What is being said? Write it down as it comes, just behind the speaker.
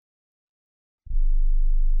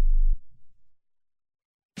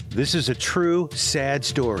This is a true sad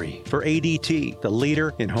story for ADT, the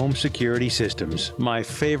leader in home security systems. My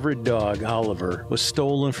favorite dog, Oliver, was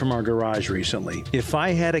stolen from our garage recently. If I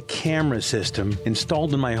had a camera system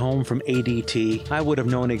installed in my home from ADT, I would have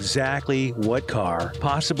known exactly what car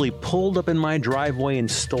possibly pulled up in my driveway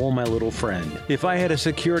and stole my little friend. If I had a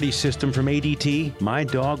security system from ADT, my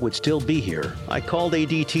dog would still be here. I called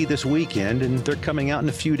ADT this weekend and they're coming out in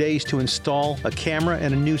a few days to install a camera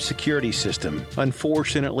and a new security system.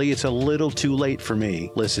 Unfortunately, it's a little too late for me.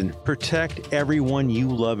 Listen, protect everyone you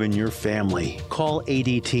love in your family. Call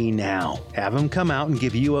ADT now. Have them come out and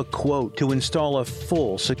give you a quote to install a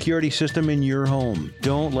full security system in your home.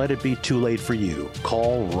 Don't let it be too late for you.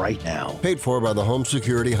 Call right now. Paid for by the Home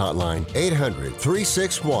Security Hotline.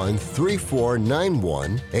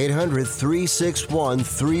 800-361-3491.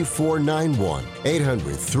 800-361-3491.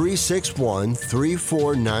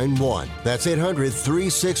 800-361-3491. That's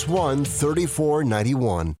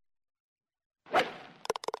 800-361-3491.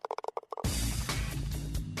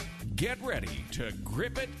 Get ready to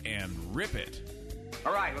grip it and rip it.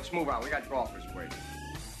 All right, let's move on. We got golfers waiting.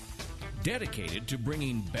 Dedicated to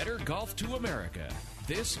bringing better golf to America,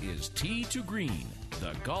 this is Tee to Green,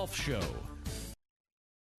 the golf show.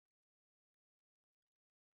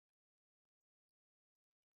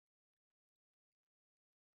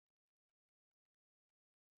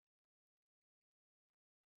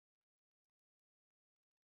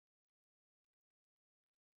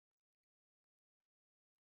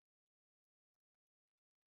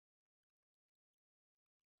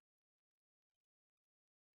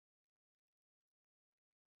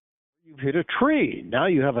 You've hit a tree. Now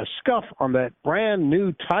you have a scuff on that brand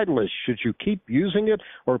new Titleist. Should you keep using it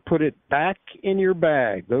or put it back in your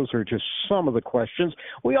bag? Those are just some of the questions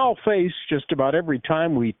we all face just about every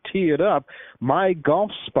time we tee it up. My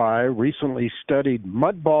Golf Spy recently studied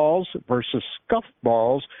mud balls versus scuff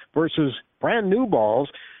balls versus brand new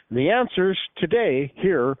balls. And the answers today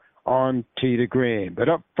here on Tee to Green. But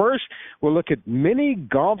up first, we'll look at mini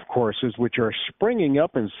golf courses which are springing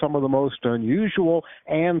up in some of the most unusual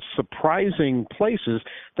and surprising places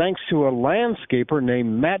thanks to a landscaper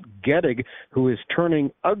named Matt Gettig, who is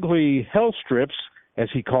turning ugly hell strips,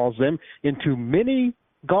 as he calls them, into mini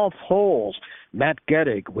golf holes. Matt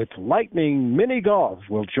Gettig with Lightning Mini Golf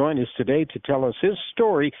will join us today to tell us his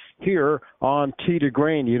story here on Tee to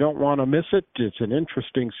Green. You don't want to miss it. It's an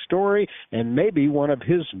interesting story, and maybe one of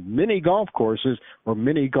his mini golf courses or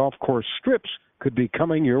mini golf course strips could be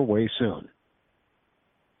coming your way soon.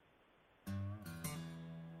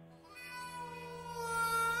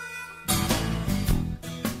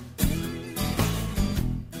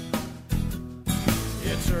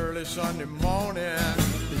 It's early Sunday morning.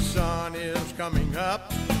 The sun is coming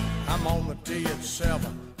up. I'm on the tee at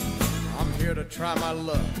 7. I'm here to try my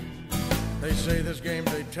luck. They say this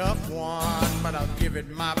game's a tough one, but I'll give it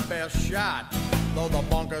my best shot. Though the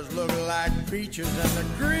bunkers look like beaches and the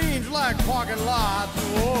greens like parking lots.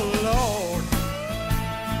 Oh, Lord,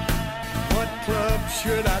 what club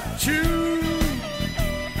should I choose?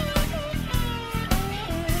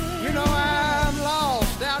 You know I'm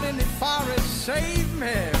lost out in the forest. Save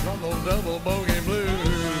me from those double bogey blues.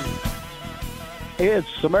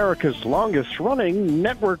 It's America's longest-running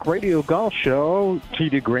network radio golf show,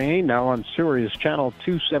 Tee to Green, now on Sirius Channel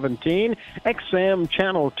 217, XM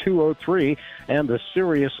Channel 203, and the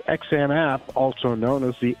Sirius XM app, also known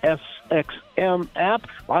as the SXM app.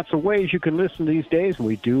 Lots of ways you can listen these days, and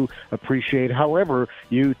we do appreciate however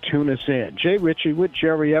you tune us in. Jay Ritchie with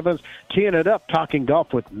Jerry Evans, teeing it up, talking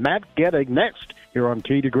golf with Matt Gettig next here on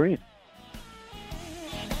Tee to Green.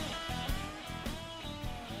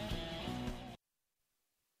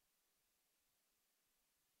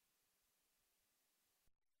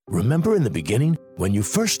 Remember in the beginning, when you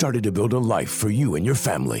first started to build a life for you and your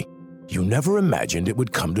family, you never imagined it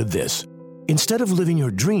would come to this. Instead of living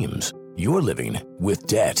your dreams, you're living with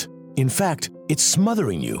debt. In fact, it's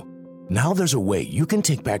smothering you. Now there's a way you can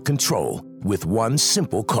take back control with one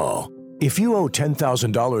simple call. If you owe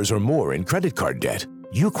 $10,000 or more in credit card debt,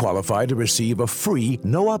 you qualify to receive a free,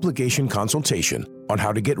 no-obligation consultation on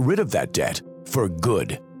how to get rid of that debt for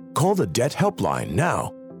good. Call the Debt Helpline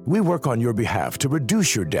now. We work on your behalf to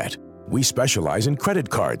reduce your debt. We specialize in credit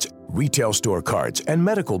cards, retail store cards, and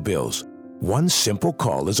medical bills. One simple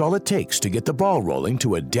call is all it takes to get the ball rolling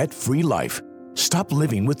to a debt-free life. Stop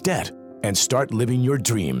living with debt and start living your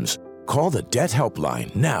dreams. Call the Debt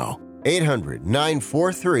Helpline now.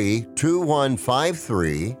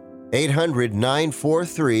 800-943-2153.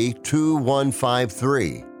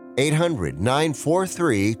 800-943-2153.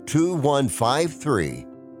 800-943-2153.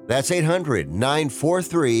 That's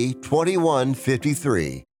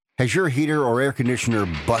 800-943-2153. Has your heater or air conditioner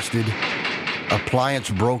busted?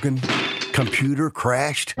 Appliance broken? Computer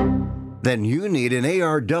crashed? Then you need an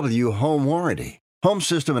ARW home warranty. Home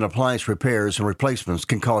system and appliance repairs and replacements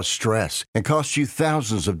can cause stress and cost you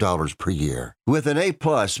thousands of dollars per year. With an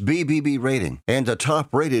A-plus BBB rating and a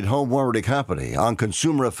top-rated home warranty company on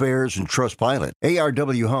Consumer Affairs and Trustpilot,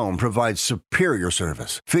 ARW Home provides superior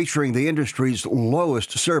service, featuring the industry's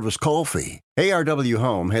lowest service call fee. ARW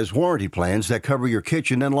Home has warranty plans that cover your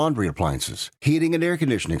kitchen and laundry appliances, heating and air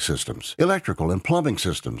conditioning systems, electrical and plumbing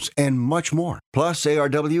systems, and much more. Plus,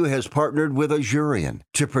 ARW has partnered with Azurian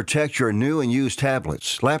to protect your new and used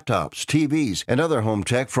tablets, laptops, TVs, and other home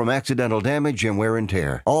tech from accidental damage and wear and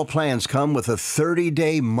tear. All plans come with a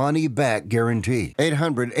 30-day money-back guarantee.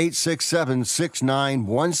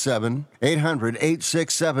 800-867-6917.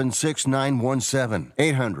 800-867-6917.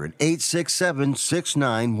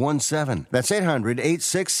 800-867-6917. That's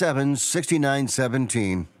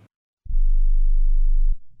 800-867-6917.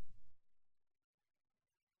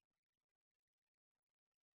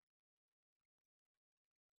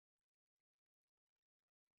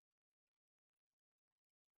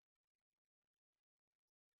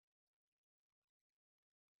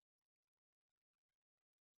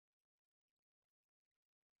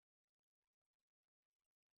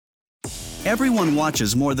 Everyone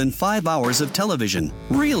watches more than 5 hours of television.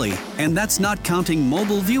 Really? And that's not counting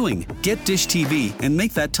mobile viewing. Get Dish TV and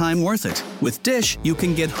make that time worth it. With Dish, you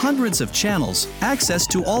can get hundreds of channels, access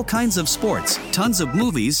to all kinds of sports, tons of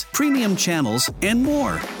movies, premium channels, and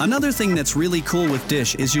more. Another thing that's really cool with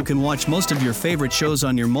Dish is you can watch most of your favorite shows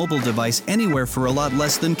on your mobile device anywhere for a lot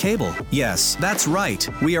less than cable. Yes, that's right.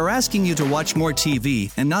 We are asking you to watch more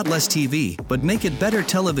TV and not less TV, but make it better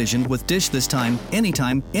television with Dish this time,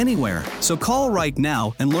 anytime, anywhere. So call right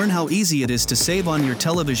now and learn how easy it is to save on your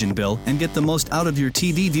television bill and get the most out of your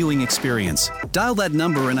TV viewing experience. Dial that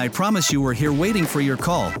number and I promise you we're here waiting for your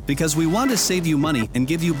call because we want to save you money and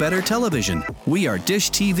give you better television. We are Dish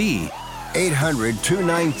TV.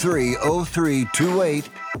 800-293-0328.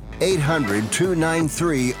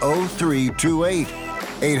 800-293-0328.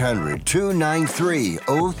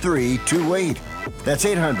 800-293-0328. That's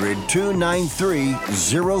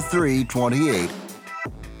 800-293-0328.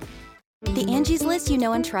 The Angie's List you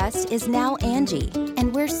know and trust is now Angie,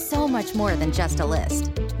 and we're so much more than just a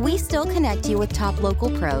list. We still connect you with top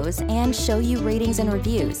local pros and show you ratings and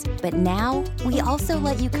reviews, but now we also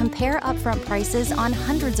let you compare upfront prices on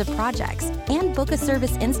hundreds of projects and book a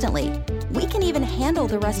service instantly. We can even handle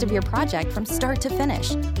the rest of your project from start to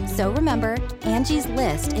finish. So remember, Angie's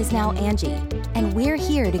List is now Angie, and we're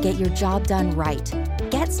here to get your job done right.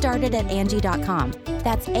 Get started at Angie.com.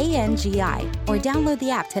 That's ANGI, or download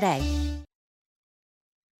the app today.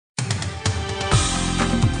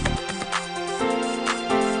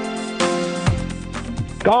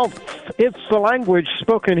 Golf, it's the language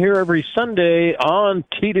spoken here every Sunday on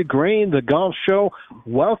Tee to Green, the golf show.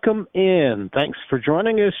 Welcome in. Thanks for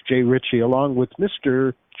joining us. Jay Ritchie along with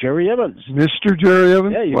Mr. Jerry Evans. Mr. Jerry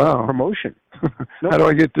Evans? Yeah, you got a promotion. How do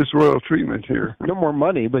I get this royal treatment here? No more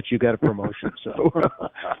money, but you got a promotion. So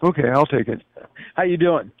okay, I'll take it. How you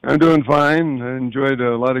doing? I'm doing fine. I enjoyed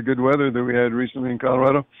a lot of good weather that we had recently in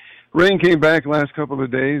Colorado. Rain came back last couple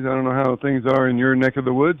of days. I don't know how things are in your neck of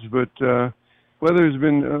the woods, but weather's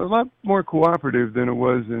been a lot more cooperative than it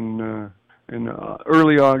was in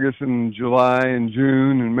early August and July and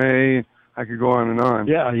June and May. I could go on and on.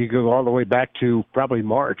 Yeah, you go all the way back to probably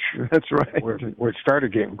March. That's right. Where it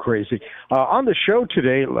started getting crazy. On the show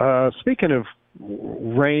today, speaking of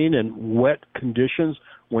rain and wet conditions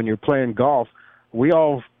when you're playing golf, we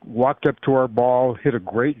all walked up to our ball, hit a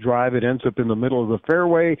great drive. It ends up in the middle of the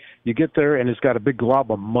fairway. You get there, and it's got a big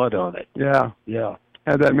glob of mud on it. Yeah. Yeah.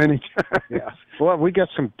 Had that many times. Yeah. Well, we got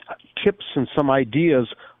some tips and some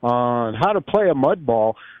ideas on how to play a mud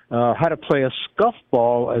ball, how to play a scuff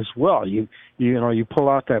ball as well. You pull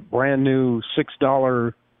out that brand new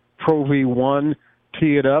 $6 Pro V1,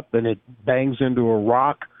 tee it up, and it bangs into a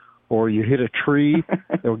rock, or you hit a tree,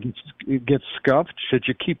 it gets scuffed. Should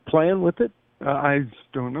you keep playing with it? I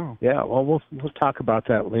don't know. Yeah, well, we'll talk about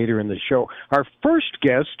that later in the show. Our first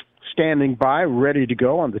guest, standing by, ready to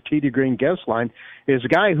go on the Tee to Green guest line, is a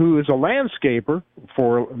guy who is a landscaper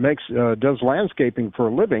does landscaping for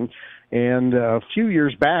a living. And a few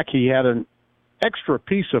years back, he had an extra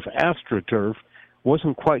piece of AstroTurf,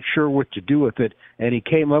 wasn't quite sure what to do with it, and he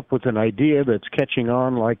came up with an idea that's catching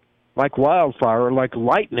on like wildfire, like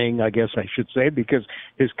lightning, I guess I should say, because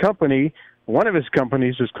one of his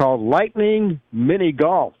companies is called Lightning Mini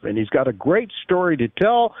Golf, and he's got a great story to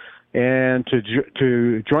tell. And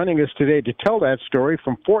to joining us today to tell that story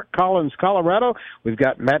from Fort Collins, Colorado, we've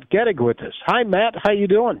got Matt Gettig with us. Hi, Matt. How you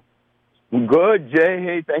doing? Good, Jay.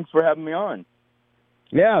 Hey, thanks for having me on.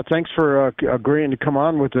 Yeah, thanks for agreeing to come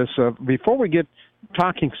on with us. Before we get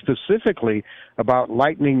talking specifically about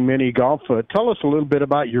Lightning Mini Golf, tell us a little bit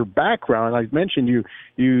about your background. I mentioned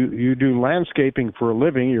you do landscaping for a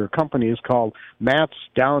living. Your company is called Matt's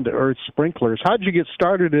Down to Earth Sprinklers. How did you get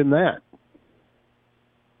started in that?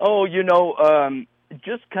 Oh,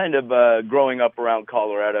 just kind of growing up around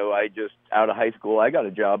Colorado, out of high school, I got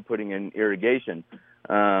a job putting in irrigation.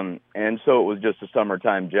 And so it was just a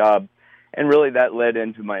summertime job. And really that led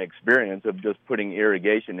into my experience of just putting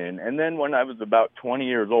irrigation in. And then when I was about 20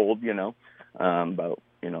 years old, a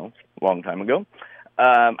long time ago,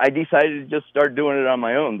 I decided to just start doing it on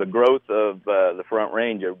my own. The growth of the Front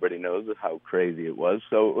Range, everybody knows how crazy it was.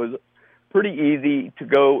 So it was pretty easy to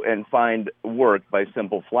go and find work by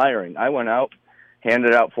simple flyering. I went out,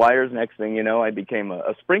 handed out flyers. Next thing you know, I became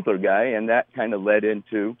a sprinkler guy, and that kind of led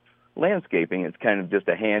into landscaping. It's kind of just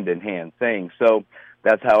a hand-in-hand thing. So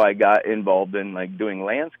that's how I got involved in doing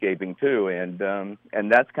landscaping too, and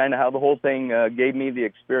that's kind of how the whole thing gave me the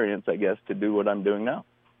experience, I guess, to do what I'm doing now.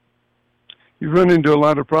 You've run into a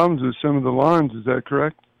lot of problems with some of the lawns, is that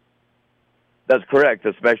correct? That's correct,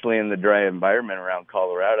 especially in the dry environment around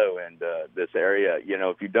Colorado and this area.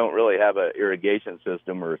 If you don't really have an irrigation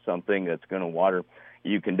system or something that's going to water,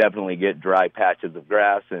 you can definitely get dry patches of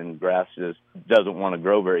grass, and grass just doesn't want to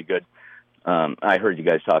grow very good. I heard you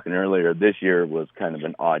guys talking earlier. This year was kind of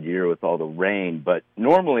an odd year with all the rain, but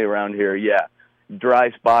normally around here,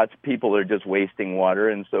 dry spots, people are just wasting water,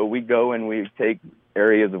 and so we go and we take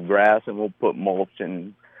areas of grass and we'll put mulch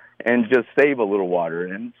and just save a little water.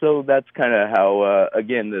 And so that's kind of how,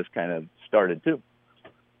 again, this kind of started too.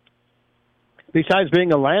 Besides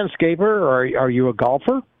being a landscaper, are you a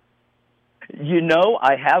golfer?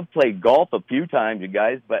 I have played golf a few times, you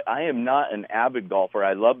guys, but I am not an avid golfer.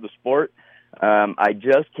 I love the sport. I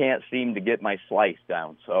just can't seem to get my slice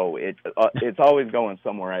down, so it's always going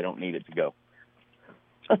somewhere I don't need it to go.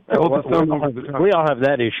 We all have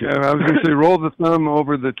that issue. Yeah, I was going to say, roll the thumb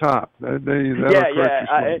over the top.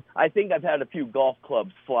 I think I've had a few golf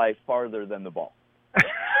clubs fly farther than the ball.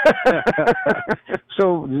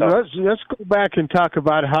 So let's go back and talk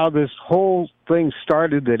about how this whole thing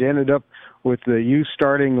started that ended up with you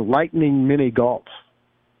starting Lightning Mini Golf.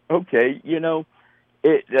 Okay,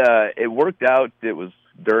 it worked out. It was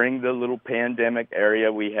during the little pandemic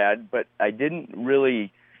area we had, but I didn't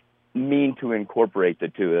really mean to incorporate the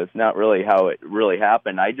two. That's not really how it really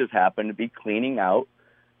happened. I just happened to be cleaning out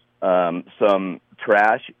some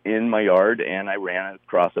trash in my yard, and I ran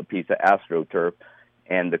across a piece of AstroTurf,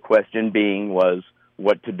 and the question being was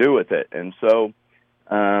what to do with it. And so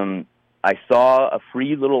I saw a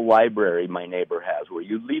free little library my neighbor has where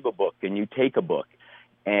you leave a book and you take a book.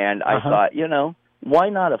 And I thought, why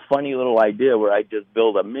not a funny little idea where I just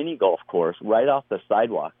build a mini golf course right off the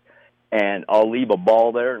sidewalk, and I'll leave a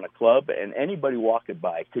ball there and a club, and anybody walking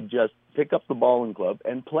by could just pick up the ball and club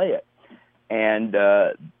and play it. And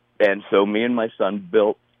so me and my son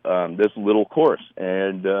built this little course,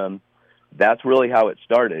 and that's really how it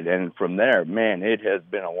started. And from there, man, it has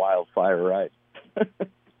been a wildfire ride.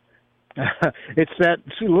 It's that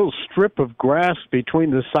little strip of grass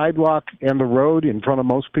between the sidewalk and the road in front of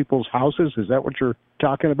most people's houses. Is that what you're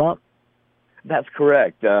talking about? That's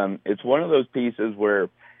correct. It's one of those pieces where,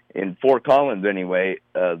 in Fort Collins anyway,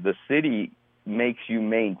 the city makes you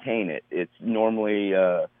maintain it. It's normally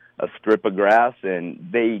a strip of grass, and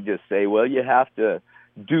they just say, well, you have to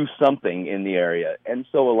do something in the area. And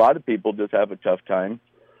so a lot of people just have a tough time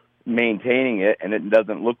maintaining it, and it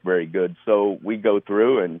doesn't look very good. So we go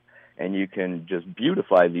through and you can just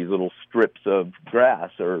beautify these little strips of grass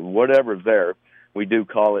or whatever's there. We do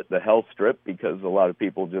call it the health strip because a lot of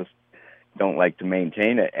people just don't like to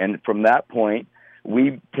maintain it. And from that point,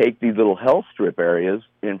 we take these little health strip areas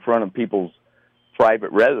in front of people's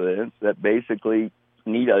private residence that basically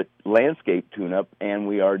need a landscape tune-up, and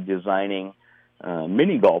we are designing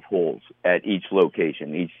mini golf holes at each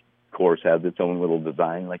location. Each course has its own little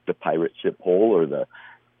design, like the pirate ship hole or the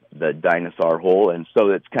dinosaur hole, and so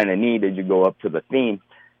it's kind of neat as you go up to the theme.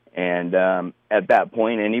 And at that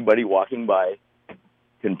point, anybody walking by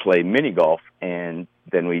can play mini golf, and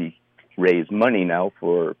then we raise money now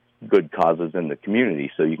for good causes in the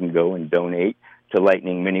community. So you can go and donate to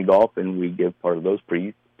Lightning Mini Golf, and we give part of those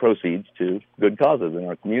proceeds to good causes in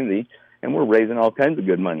our community, and we're raising all kinds of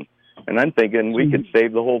good money. And I'm thinking we could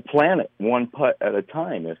save the whole planet one putt at a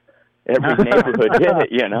time if every neighborhood did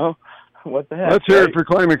it, What the heck? Let's hear it for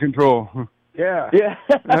climate control. Yeah.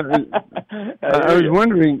 I was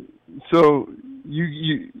wondering, so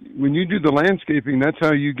you when you do the landscaping, that's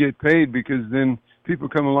how you get paid, because then people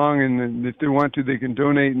come along and if they want to, they can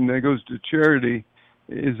donate and that goes to charity.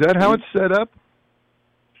 Is that how it's set up?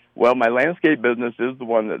 Well, my landscape business is the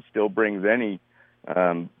one that still brings any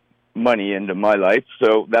money into my life,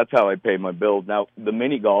 so that's how I pay my bills. Now, the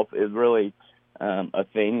mini golf is really a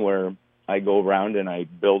thing where I go around and I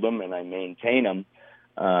build them and I maintain them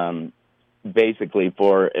basically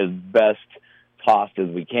for as best cost as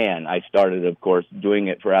we can. I started, of course, doing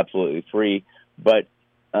it for absolutely free, but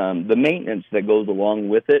the maintenance that goes along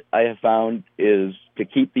with it, I have found, is to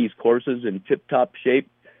keep these courses in tip-top shape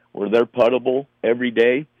where they're puttable every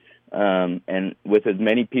day, and with as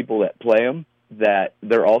many people that play them, that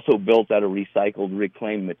they're also built out of recycled,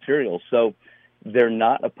 reclaimed material. So they're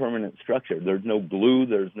not a permanent structure. There's no glue.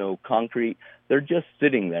 There's no concrete. They're just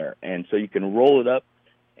sitting there. And so you can roll it up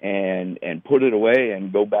and put it away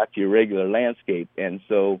and go back to your regular landscape. And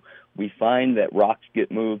so we find that rocks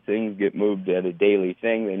get moved, things get moved at a daily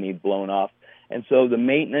thing. They need blown off. And so the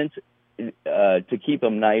maintenance, to keep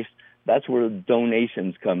them nice, that's where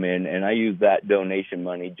donations come in, and I use that donation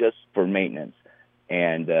money just for maintenance.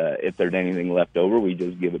 And if there's anything left over, we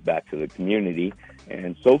just give it back to the community.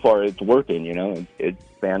 And so far, it's working, you know. It's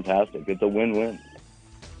fantastic. It's a win-win.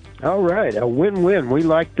 All right, a win-win. We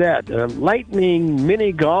like that. Lightning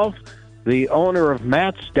Mini Golf, the owner of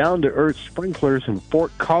Matt's Down-to-Earth Sprinklers in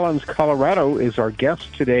Fort Collins, Colorado, is our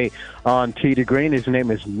guest today on Tee to Green. His name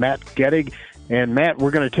is Matt Gettig. And, Matt,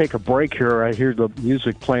 we're going to take a break here. I hear the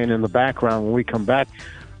music playing in the background. When we come back,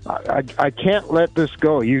 I can't let this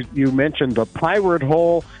go. You mentioned the pirate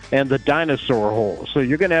hole and the dinosaur hole. So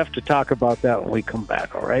you're going to have to talk about that when we come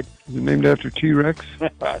back, all right? Is it named after T-Rex?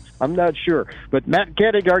 I'm not sure. But Matt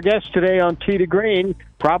Gettig, our guest today on Tee to Green.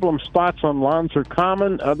 Problem spots on lawns are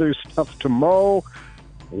common. Others tough to mow.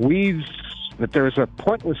 Weeds, that there's a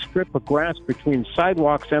pointless strip of grass between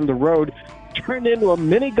sidewalks and the road turned into a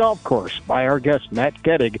mini golf course by our guest, Matt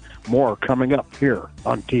Gettig. More coming up here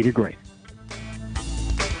on Tee to Green.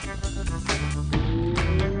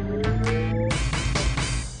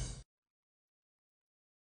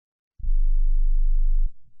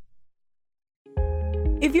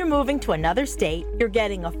 If you're moving to another state, you're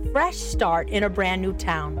getting a fresh start in a brand new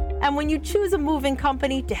town. And when you choose a moving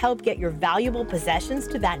company to help get your valuable possessions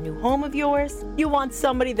to that new home of yours, you want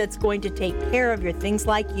somebody that's going to take care of your things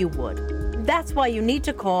like you would. That's why you need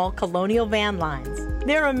to call Colonial Van Lines.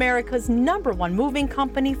 They're America's #1 moving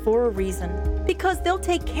company for a reason. Because they'll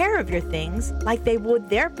take care of your things like they would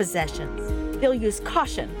their possessions. They'll use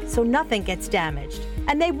caution so nothing gets damaged.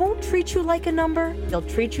 And they won't treat you like a number, they'll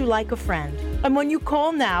treat you like a friend. And when you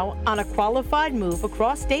call now on a qualified move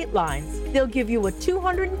across state lines, they'll give you a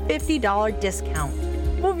 $250 discount.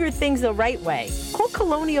 Move your things the right way. Call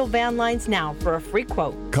Colonial Van Lines now for a free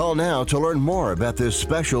quote. Call now to learn more about this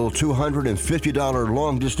special $250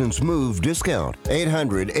 long-distance move discount.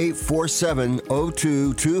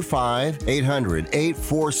 800-847-0225.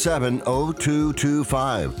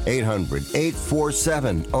 800-847-0225.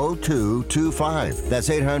 800-847-0225. That's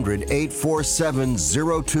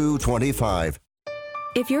 800-847-0225.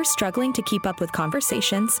 If you're struggling to keep up with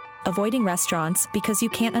conversations, avoiding restaurants because you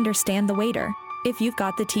can't understand the waiter, if you've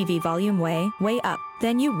got the TV volume way up,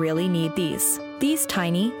 then you really need these. These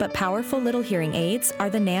tiny but powerful little hearing aids are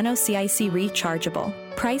the Nano CIC Rechargeable,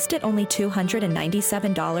 priced at only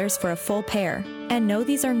 $297 for a full pair. And no,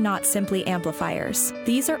 these are not simply amplifiers.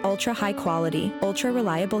 These are ultra high quality, ultra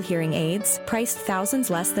reliable hearing aids, priced thousands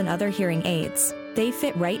less than other hearing aids. They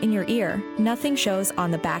fit right in your ear. Nothing shows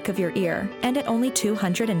on the back of your ear. And at only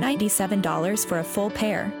 $297 for a full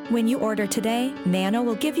pair. When you order today, Nano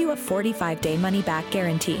will give you a 45-day money-back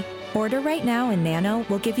guarantee. Order right now and Nano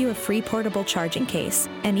will give you a free portable charging case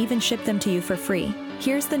and even ship them to you for free.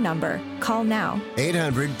 Here's the number. Call now.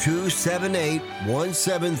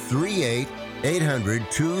 800-278-1738.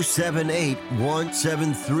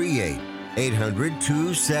 800-278-1738.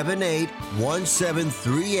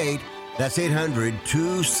 800-278-1738. That's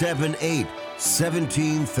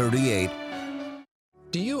 800-278-1738.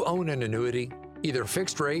 Do you own an annuity, either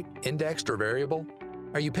fixed rate, indexed, or variable?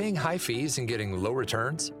 Are you paying high fees and getting low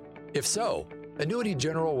returns? If so, Annuity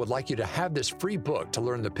General would like you to have this free book to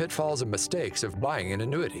learn the pitfalls and mistakes of buying an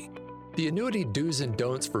annuity. The Annuity Do's and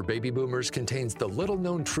Don'ts for Baby Boomers contains the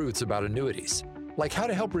little-known truths about annuities, like how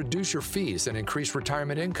to help reduce your fees and increase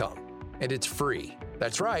retirement income. And it's free.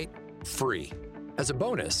 That's right, free. As a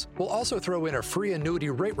bonus, we'll also throw in a free annuity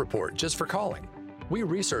rate report just for calling. We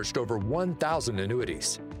researched over 1,000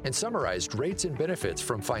 annuities and summarized rates and benefits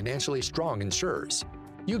from financially strong insurers.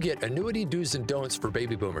 You get Annuity Do's and Don'ts for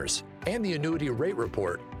Baby Boomers and the Annuity Rate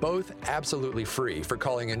Report, both absolutely free for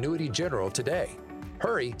calling Annuity General today.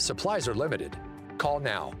 Hurry, supplies are limited. Call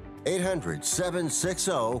now,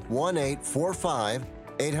 800-760-1845.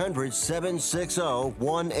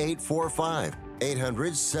 800-760-1845.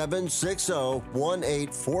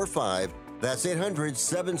 800-760-1845. That's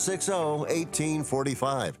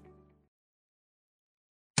 800-760-1845.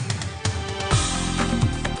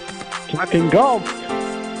 Talking golf.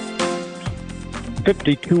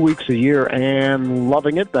 52 weeks a year and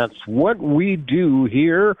loving it. That's what we do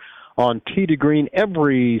here on Tee to Green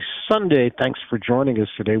every Sunday. Thanks for joining us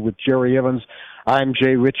today with Jerry Evans. I'm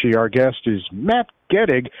Jay Ritchie. Our guest is Matt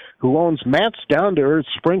Gettig, who owns Matt's Down to Earth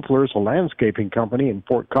Sprinklers, a landscaping company in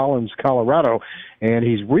Fort Collins, Colorado. And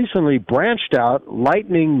he's recently branched out,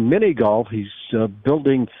 Lightning Mini Golf. He's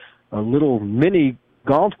building little mini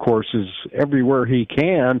golf courses everywhere he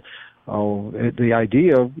can. The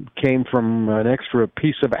idea came from an extra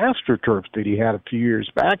piece of AstroTurf that he had a few years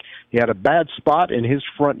back. He had a bad spot in his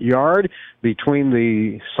front yard between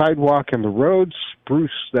the sidewalk and the road,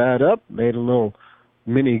 spruced that up, made a little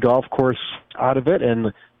mini golf course out of it,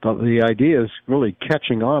 and the idea is really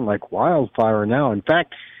catching on like wildfire now. In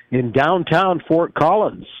fact, in downtown Fort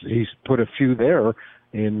Collins, he's put a few there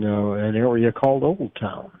in an area called Old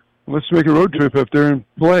Town. Let's make a road trip up there and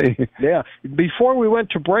play. Yeah. Before we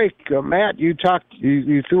went to break, Matt, you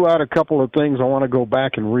threw out a couple of things I want to go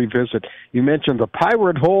back and revisit. You mentioned the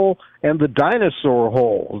pirate hole and the dinosaur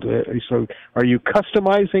hole. So are you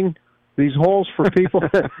customizing these holes for people?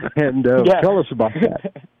 And tell us about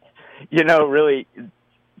that. Really,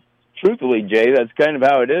 truthfully, Jay, that's kind of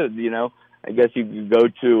how it is, I guess you could go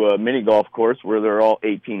to a mini golf course where they're all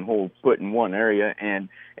 18 holes put in one area, and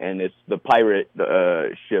it's the pirate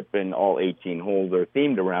ship, and all 18 holes are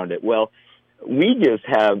themed around it. Well, we just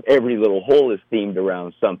have every little hole is themed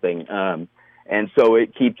around something, and so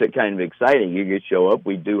it keeps it kind of exciting. You could show up.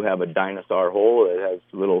 We do have a dinosaur hole. It has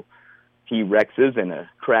little T-Rexes and a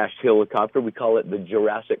crashed helicopter. We call it the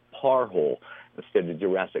Jurassic Park hole instead of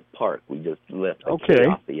Jurassic Park. We just lift the K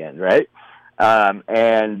off the end, right?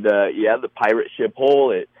 The pirate ship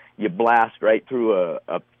hole, you blast right through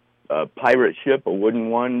a pirate ship, a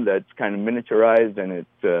wooden one that's kind of miniaturized, and it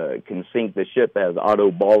can sink the ship. It has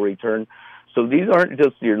auto ball return. So these aren't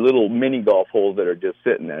just your little mini golf holes that are just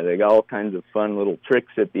sitting there. They got all kinds of fun little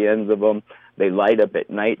tricks at the ends of them. They light up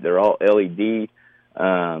at night. They're all LED.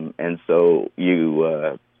 And so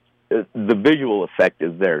the visual effect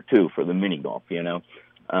is there too for the mini golf, and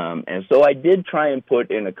so I did try and put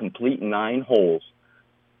in a complete 9 holes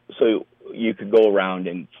so you could go around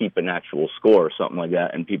and keep an actual score or something like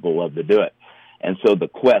that, and people love to do it. And so the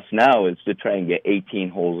quest now is to try and get 18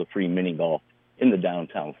 holes of free mini golf in the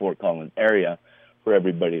downtown Fort Collins area for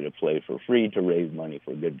everybody to play for free to raise money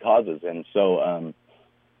for good causes. And so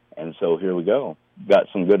here we go. Got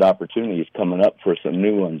some good opportunities coming up for some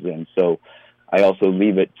new ones. And so I also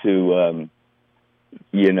leave it to,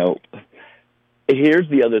 here's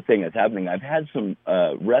the other thing that's happening. I've had some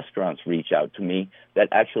restaurants reach out to me that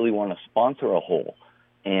actually want to sponsor a hole,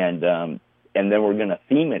 and then we're going to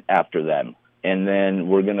theme it after them, and then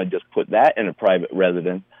we're going to just put that in a private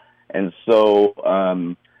residence, and so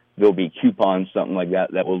there'll be coupons, something like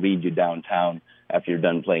that will lead you downtown after you're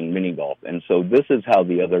done playing mini golf. And so this is how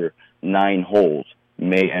the other 9 holes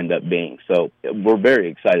may end up being. So we're very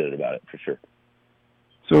excited about it for sure.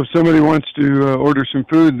 So if somebody wants to order some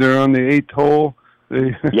food, they're on the 8th hole.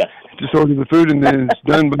 They just order the food, and then it's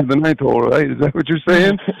done by the 9th hole, right? Is that what you're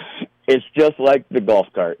saying? It's just like the golf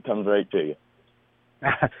cart. It comes right to you.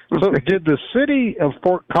 So did the city of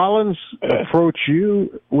Fort Collins approach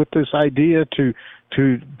you with this idea to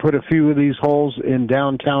put a few of these holes in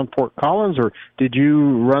downtown Fort Collins, or did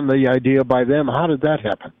you run the idea by them? How did that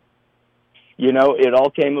happen? It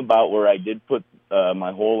all came about where I did put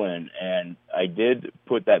my hole in, and I did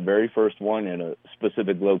put that very first one in a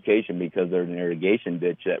specific location because there's an irrigation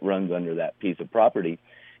ditch that runs under that piece of property,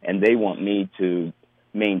 and they want me to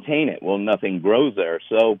maintain it. Well, nothing grows there,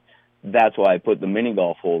 so that's why I put the mini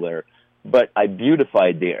golf hole there. But I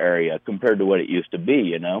beautified the area compared to what it used to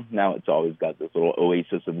be, Now it's always got this little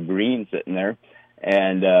oasis of green sitting there,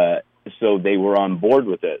 and so they were on board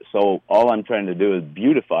with it. So all I'm trying to do is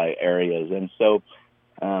beautify areas, and so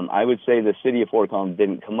I would say the city of Fort Collins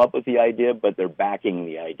didn't come up with the idea, but they're backing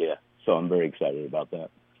the idea. So I'm very excited about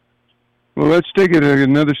that. Well, let's take it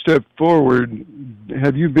another step forward.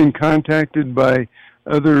 Have you been contacted by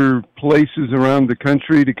other places around the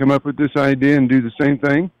country to come up with this idea and do the same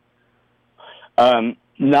thing?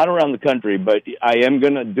 Not around the country, but I am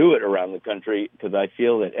going to do it around the country because I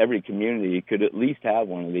feel that every community could at least have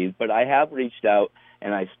one of these. But I have reached out,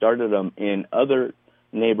 and I started them in other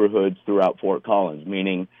neighborhoods throughout Fort Collins,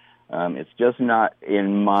 meaning it's just not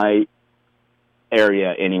in my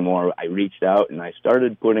area anymore, I reached out and I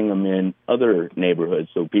started putting them in other neighborhoods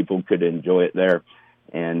so people could enjoy it there.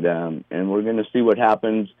 And we're going to see what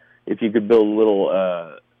happens if you could build a little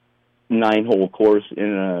 9-hole course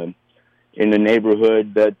in a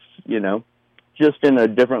neighborhood that's, just in a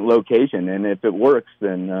different location. And if it works,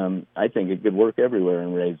 then I think it could work everywhere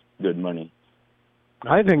and raise good money.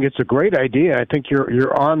 I think it's a great idea. I think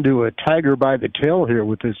you're on to a tiger by the tail here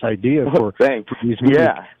with this idea for these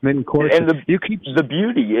mini courses. And the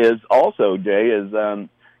beauty is also, Jay, is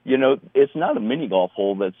it's not a mini golf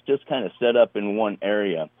hole that's just kind of set up in one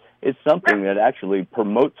area. It's something that actually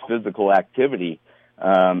promotes physical activity,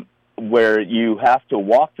 where you have to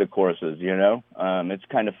walk the courses. It's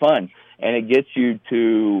kind of fun, and it gets you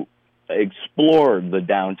to explore the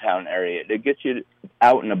downtown area. It gets you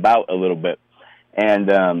out and about a little bit.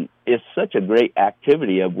 And it's such a great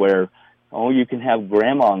activity of where, you can have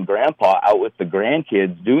grandma and grandpa out with the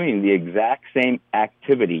grandkids doing the exact same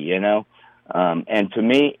activity, And to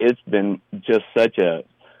me, it's been just such a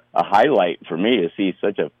highlight for me to see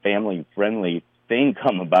such a family-friendly thing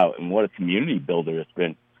come about, and what a community builder it's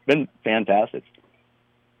been. It's been fantastic.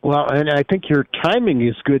 Well, and I think your timing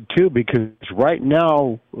is good, too, because right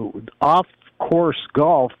now, off-course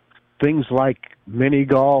golf, things like mini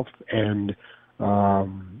golf and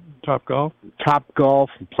Top Golf,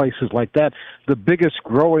 and places like that, the biggest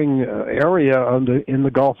growing area in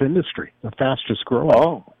the golf industry, the fastest growing.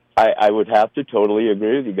 Oh, I would have to totally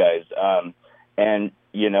agree with you guys. And,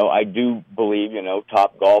 I do believe,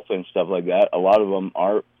 Top Golf and stuff like that, a lot of them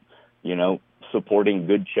are, supporting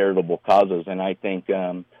good charitable causes. And I think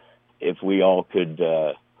if we all could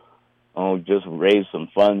just raise some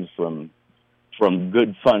funds from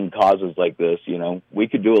good fun causes like this, we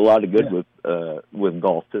could do a lot of good with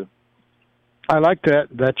golf too. I like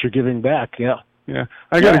that you're giving back. Yeah.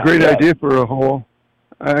 I got a great idea for a hole.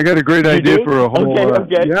 Okay.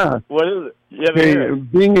 Yeah. What is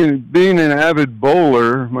it? Being an avid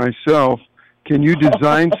bowler myself, can you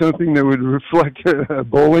design something that would reflect a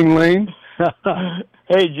bowling lane?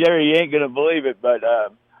 Hey Jerry, you ain't gonna believe it, but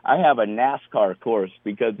I have a NASCAR course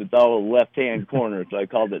because it's all left-hand corner, so I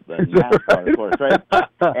called it the NASCAR course, right?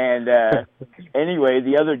 And anyway,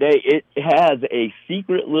 the other day, it has a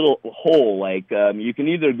secret little hole. Like, you can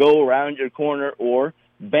either go around your corner or,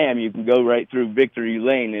 bam, you can go right through Victory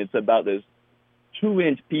Lane. It's about this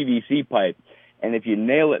 2-inch PVC pipe. And if you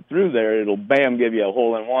nail it through there, it'll, bam, give you a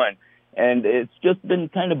hole-in-one. And it's just been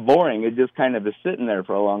kind of boring. It just kind of is sitting there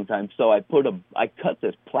for a long time. So I cut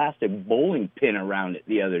this plastic bowling pin around it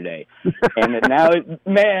the other day. And now,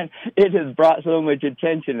 it has brought so much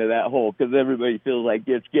attention to that hole because everybody feels like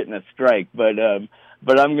it's getting a strike. But I'm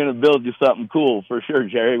going to build you something cool for sure,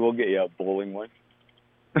 Jerry. We'll get you a bowling one.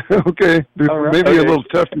 Okay. Maybe a little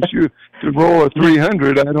tough to roll a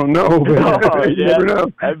 300. I don't know. But you never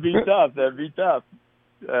know. That'd be tough.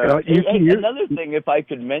 Another thing, if I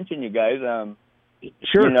could mention, you guys,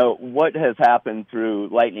 sure. What has happened through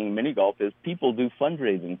Lightning Mini Golf is people do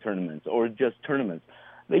fundraising tournaments or just tournaments.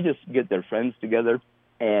 They just get their friends together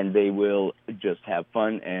and they will just have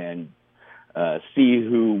fun and see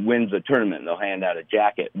who wins the tournament. They'll hand out a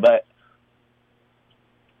jacket. But,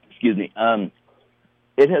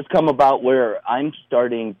 it has come about where I'm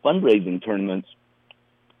starting fundraising tournaments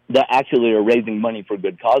that actually are raising money for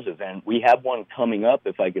good causes. And we have one coming up,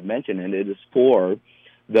 if I could mention, and it is for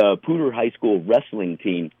the Poudre High School wrestling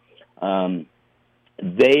team.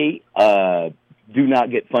 They do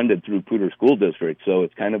not get funded through Poudre School District, so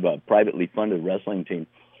it's kind of a privately funded wrestling team.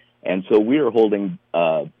 And so we are holding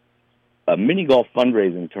a mini golf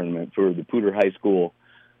fundraising tournament for the Poudre High School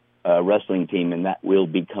wrestling team, and that will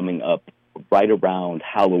be coming up right around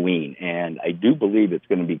Halloween. And I do believe it's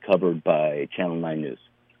going to be covered by Channel 9 News.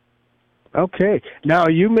 Okay. Now,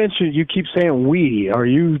 you mentioned, you keep saying we. Are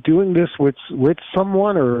you doing this with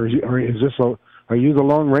someone, or is this are you the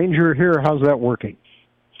Lone Ranger here? How's that working?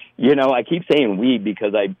 I keep saying we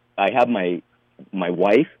because I have my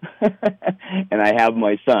wife and I have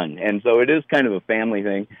my son. And so it is kind of a family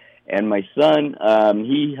thing. And my son,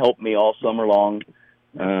 he helped me all summer long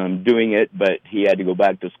doing it, but he had to go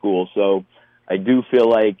back to school. So I do feel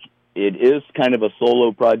like it is kind of a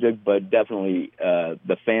solo project, but definitely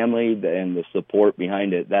the family and the support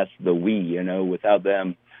behind it, that's the we, without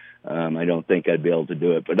them, I don't think I'd be able to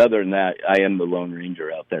do it. But other than that, I am the Lone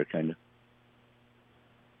Ranger out there, kind of.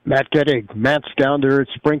 Matt Gettig. Matt's down there at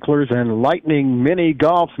Sprinklers and Lightning Mini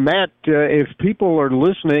Golf. Matt, if people are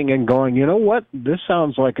listening and going, you know what, this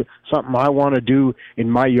sounds like something I want to do in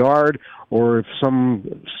my yard, or if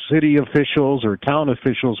some city officials or town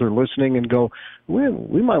officials are listening and go,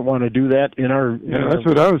 we might want to do that in our that's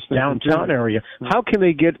what I was thinking, downtown area. How can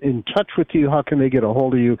they get in touch with you? How can they get a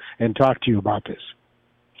hold of you and talk to you about this?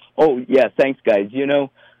 Oh, yeah, thanks, guys.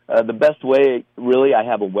 The best way, really, I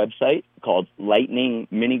have a website called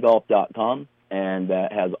lightningminigolf.com, and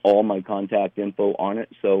that has all my contact info on it.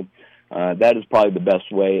 So that is probably the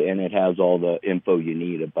best way, and it has all the info you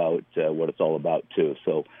need about what it's all about, too.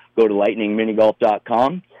 So go to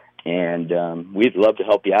lightningminigolf.com, and we'd love to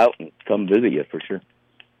help you out and come visit you for sure.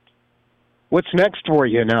 What's next for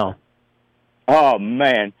you now? Oh,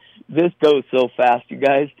 man, this goes so fast, you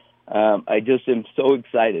guys. I just am so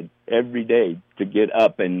excited every day to get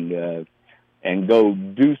up and go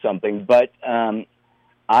do something. But I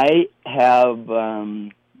have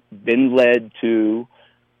been led to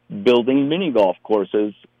building mini golf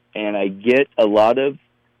courses, and I get a lot of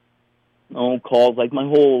calls. Like my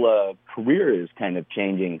whole career is kind of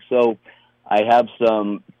changing. So I have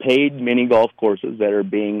some paid mini golf courses that are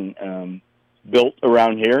being built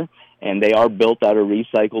around here, and they are built out of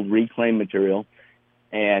recycled, reclaimed material.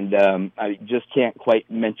 And I just can't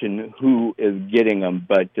quite mention who is getting them,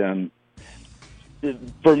 but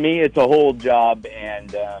for me, it's a whole job,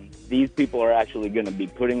 and these people are actually going to be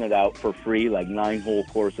putting it out for free, like 9-hole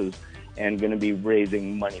courses, and going to be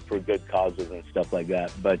raising money for good causes and stuff like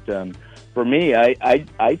that. But for me,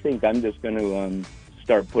 I think I'm just going to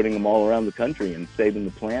start putting them all around the country and saving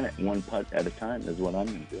the planet one putt at a time is what I'm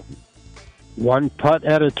going to do. One putt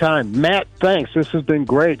at a time. Matt, thanks. This has been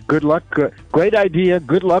great. Good luck. Great idea.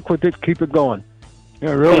 Good luck with it. Keep it going.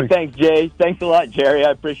 Yeah, really. Hey, thanks, Jay. Thanks a lot, Jerry.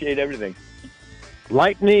 I appreciate everything.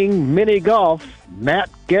 Lightning Mini Golf, Matt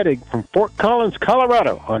Gettig from Fort Collins,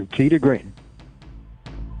 Colorado on Tee to Green.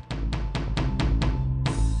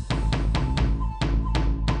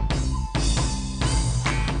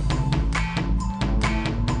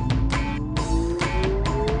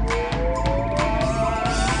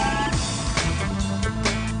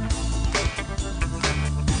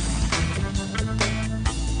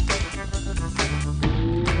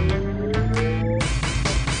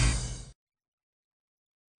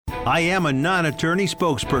 I am a non-attorney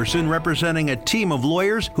spokesperson representing a team of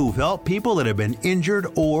lawyers who've helped people that have been injured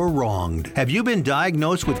or wronged. Have you been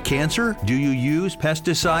diagnosed with cancer? Do you use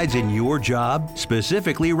pesticides in your job?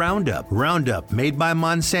 Specifically Roundup. Roundup, made by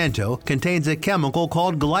Monsanto, contains a chemical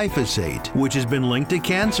called glyphosate, which has been linked to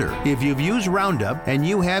cancer. If you've used Roundup and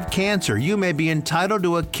you have cancer, you may be entitled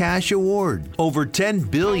to a cash award. Over $10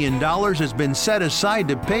 billion has been set aside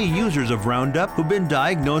to pay users of Roundup who've been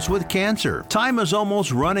diagnosed with cancer. Time is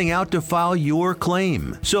almost running out to file your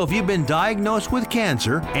claim. So if you've been diagnosed with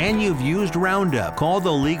cancer and you've used Roundup, call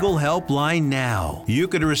the legal helpline now. You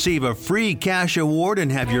could receive a free cash award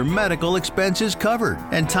and have your medical expenses covered.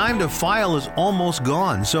 And time to file is almost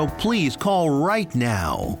gone, so please call right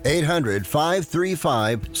now.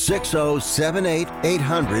 800-535-6078.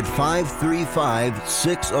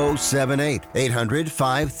 800-535-6078.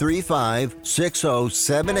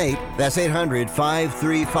 800-535-6078. That's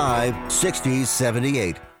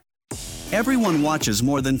 800-535-6078. Everyone watches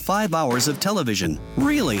more than 5 hours of television.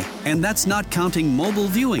 Really? And that's not counting mobile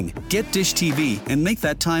viewing. Get Dish TV and make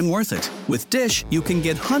that time worth it. With Dish, you can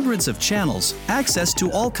get hundreds of channels, access to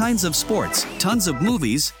all kinds of sports, tons of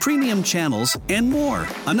movies, premium channels, and more.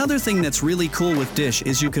 Another thing that's really cool with Dish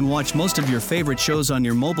is you can watch most of your favorite shows on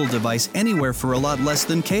your mobile device anywhere for a lot less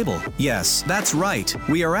than cable. Yes, that's right.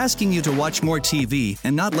 We are asking you to watch more TV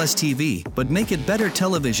and not less TV, but make it better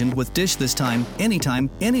television with Dish this time, anytime,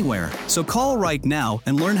 anywhere. So call right now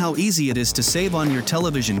and learn how easy it is to save on your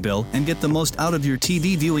television bill and get the most out of your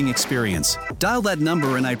TV viewing experience. Dial that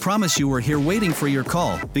number and I promise you we're here waiting for your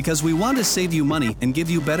call because we want to save you money and give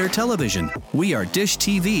you better television. We are Dish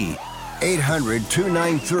TV.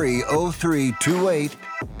 800-293-0328.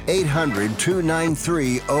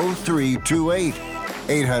 800-293-0328.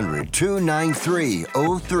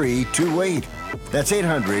 800-293-0328. That's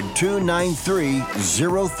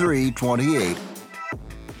 800-293-0328.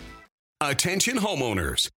 Attention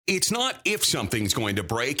homeowners. It's not if something's going to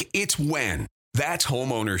break, it's when. That's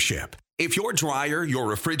homeownership. If your dryer, your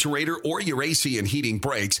refrigerator, or your AC and heating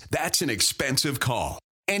breaks, that's an expensive call.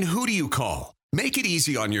 And who do you call? Make it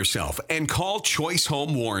easy on yourself and call Choice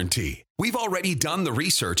Home Warranty. We've already done the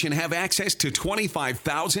research and have access to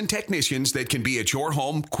 25,000 technicians that can be at your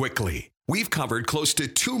home quickly. We've covered close to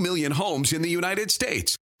 2 million homes in the United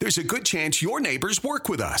States. There's a good chance your neighbors work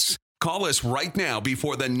with us. Call us right now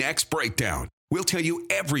before the next breakdown. We'll tell you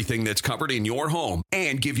everything that's covered in your home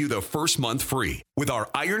and give you the first month free with our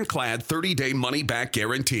ironclad 30-day money-back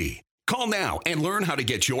guarantee. Call now and learn how to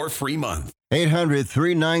get your free month.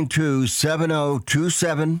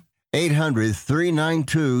 800-392-7027.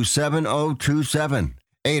 800-392-7027.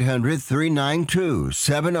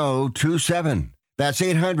 800-392-7027. That's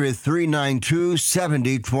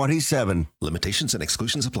 800-392-7027. Limitations and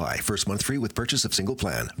exclusions apply. First month free with purchase of single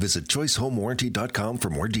plan. Visit choicehomewarranty.com for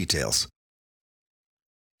more details.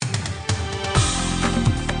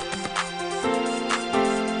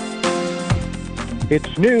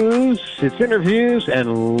 It's news, it's interviews,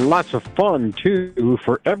 and lots of fun, too,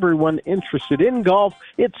 for everyone interested in golf.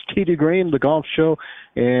 It's Tee to Green, the golf show,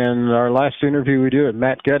 and our last interview we did with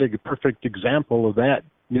Matt Guttig, a perfect example of that.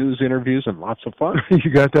 News, interviews, and lots of fun. You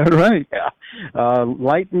got that right. Yeah.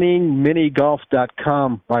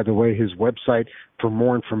 LightningMiniGolf.com, by the way, his website for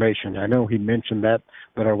more information. I know he mentioned that,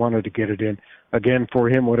 but I wanted to get it in. Again, for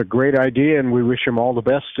him, what a great idea, and we wish him all the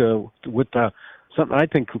best with something I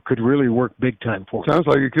think could really work big time for him. Sounds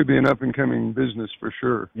like it could be an up-and-coming business for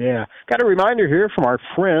sure. Yeah. Got a reminder here from our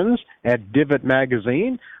friends at Divot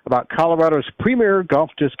Magazine about Colorado's premier golf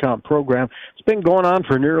discount program. It's been going on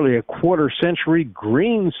for nearly a quarter century.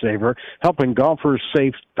 Green Saver, helping golfers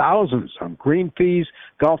save thousands on green fees,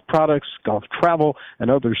 golf products, golf travel, and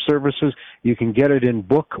other services. You can get it in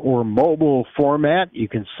book or mobile format. You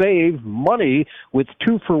can save money with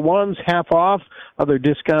 2-for-1s, half off, other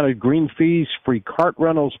discounted green fees, free cart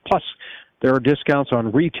rentals, plus there are discounts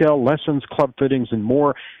on retail, lessons, club fittings, and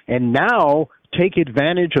more. And now, take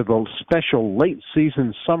advantage of the special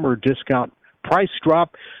late-season summer discount price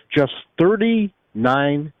drop, just $39.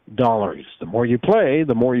 The more you play,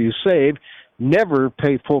 the more you save. Never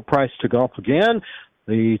pay full price to golf again.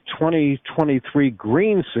 The 2023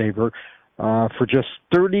 Green Saver for just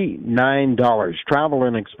 $39. Travel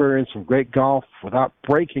and experience some great golf without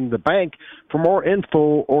breaking the bank. For more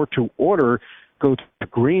info or to order, go to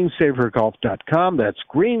greensavergolf.com. That's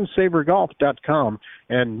greensavergolf.com,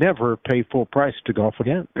 and never pay full price to golf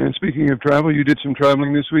again. And speaking of travel, you did some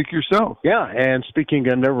traveling this week yourself. Yeah, and speaking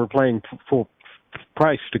of never paying full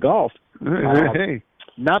price to golf, hey.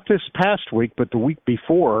 Not this past week, but the week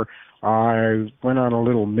before, I went on a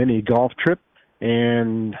little mini golf trip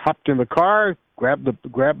and hopped in the car, grabbed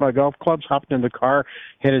my golf clubs, hopped in the car,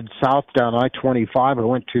 headed south down I-25. I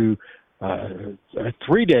went to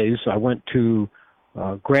 3 days. I went to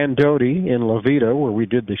Grandote in La Veta, where we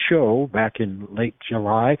did the show back in late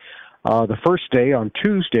July. The first day, on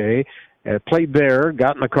Tuesday, played there,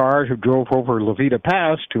 got in the car, drove over La Veta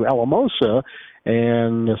Pass to Alamosa,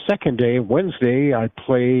 and the second day, Wednesday, I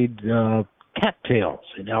played Cattails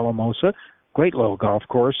in Alamosa, great little golf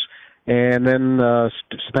course, and then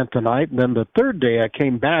spent the night. And then the third day, I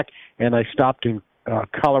came back, and I stopped in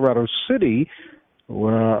Colorado City,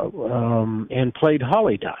 and played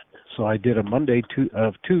Holly Dot. So I did a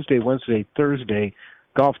Tuesday, Wednesday, Thursday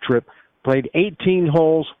golf trip, played 18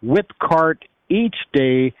 holes with cart each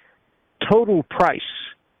day, total price.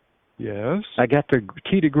 Yes. I got the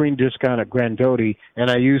Tee to Green discount at Grandote, and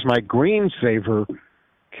I used my Green Saver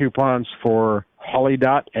coupons for Holly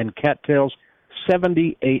Dot and Cattails,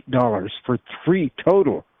 $78 for three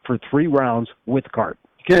rounds with cart.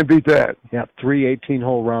 Can't beat that. Yeah, 3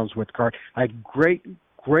 18-hole rounds with cart. I had great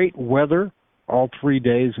weather all 3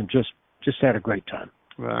 days and just had a great time.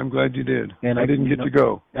 Well, I'm glad you did. And I didn't get to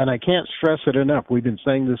go. And I can't stress it enough. We've been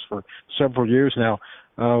saying this for several years now.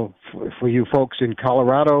 For you folks in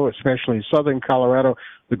Colorado, especially in southern Colorado,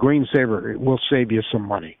 the Green Saver will save you some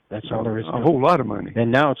money. That's all there is to it. A whole lot of money.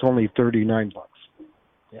 And now it's only $39.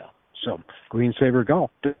 Yeah. So,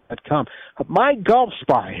 greensavergolf.com. My Golf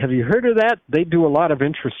Spy, have you heard of that? They do a lot of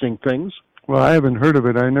interesting things. Well, I haven't heard of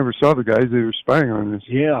it. I never saw the guys. They were spying on this.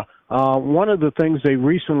 Yeah. One of the things they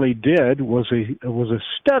recently did was a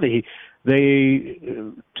study. They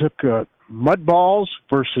took mud balls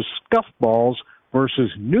versus scuff balls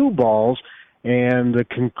versus new balls, and the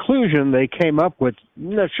conclusion they came up with,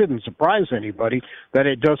 that shouldn't surprise anybody, that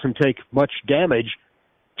it doesn't take much damage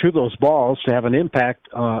to those balls to have an impact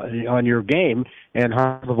on your game and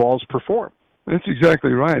how the balls perform. That's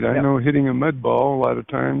exactly right. I know hitting a mud ball, a lot of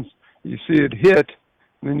times you see it hit,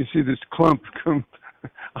 and then you see this clump come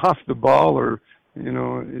off the ball, or,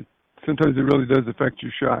 sometimes it really does affect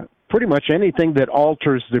your shot. Pretty much anything that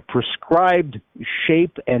alters the prescribed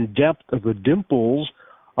shape and depth of the dimples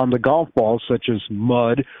on the golf ball, such as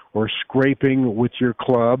mud or scraping with your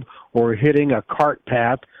club or hitting a cart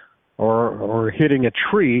path or hitting a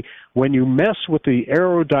tree, when you mess with the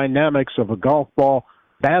aerodynamics of a golf ball,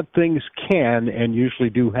 bad things can and usually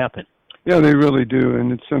do happen. Yeah, they really do,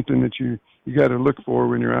 and it's something that you got to look for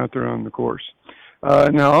when you're out there on the course.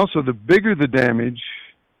 Now, also, the bigger the damage,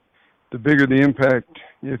 the bigger the impact.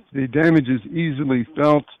 If the damage is easily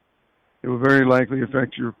felt, it will very likely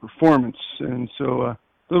affect your performance. And so a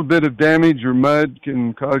little bit of damage or mud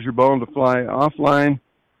can cause your ball to fly offline,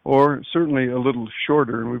 or certainly a little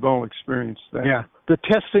shorter, and we've all experienced that. Yeah, the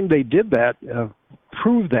testing they did that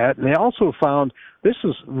proved that, and they also found, this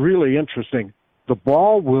is really interesting, the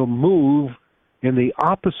ball will move in the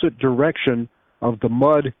opposite direction of the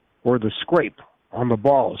mud or the scrape on the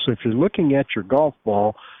ball. So if you're looking at your golf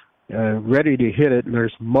ball, ready to hit it, and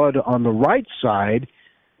there's mud on the right side,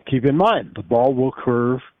 keep in mind, the ball will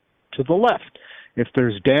curve to the left. If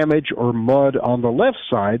there's damage or mud on the left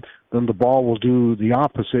side, then the ball will do the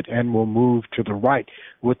opposite and will move to the right.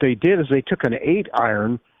 What they did is they took an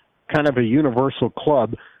 8-iron, kind of a universal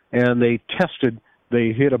club, and they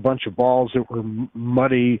hit a bunch of balls that were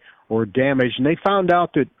muddy or damaged, and they found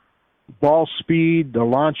out that ball speed, the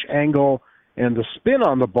launch angle, and the spin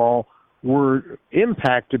on the ball were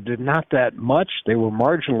impacted, but not that much. They were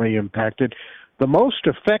marginally impacted. The most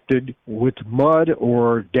affected with mud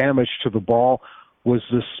or damage to the ball was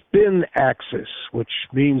the spin axis, which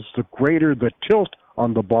means the greater the tilt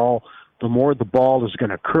on the ball, the more the ball is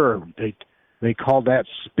going to curve. They call that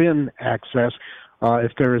spin axis.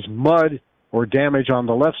 If there is mud or damage on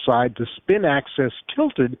the left side, the spin axis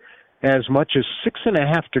tilted as much as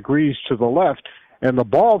 6.5 degrees to the left, and the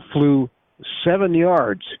ball flew 7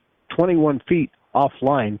 yards, 21 feet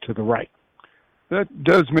offline to the right. That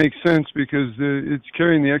does make sense because it's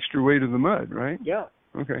carrying the extra weight of the mud, right? Yeah.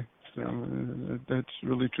 Okay. So that's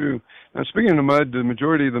really true. Now, speaking of mud, the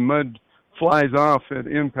majority of the mud flies off at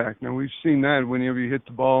impact. Now, we've seen that whenever you hit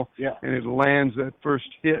the ball and it lands that first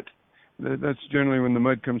hit. That's generally when the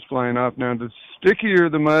mud comes flying off. Now, the stickier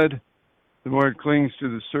the mud, the more it clings to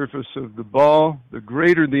the surface of the ball, the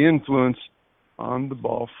greater the influence on the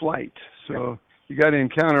ball flight. So you got to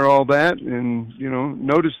encounter all that and,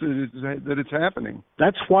 notice that it's happening.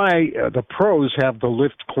 That's why the pros have the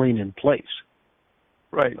lift clean in place.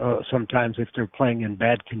 Right. Sometimes if they're playing in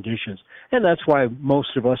bad conditions. And that's why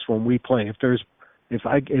most of us, when we play,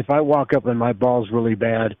 if I walk up and my ball's really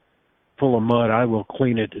bad, full of mud, I will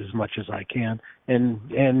clean it as much as I can.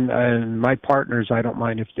 And my partners, I don't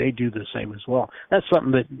mind if they do the same as well. That's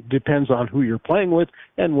something that depends on who you're playing with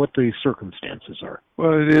and what the circumstances are.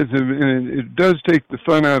 Well, it is, and it does take the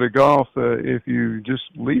fun out of golf if you just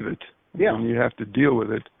leave it. Yeah. And you have to deal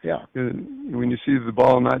with it. Yeah. When you see the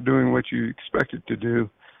ball not doing what you expect it to do,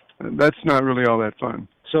 that's not really all that fun.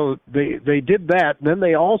 So they did that. Then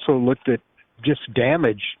they also looked at just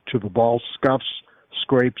damage to the ball, scuffs,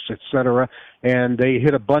 scrapes, etc. And they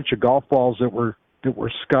hit a bunch of golf balls that were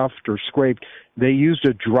scuffed or scraped. They used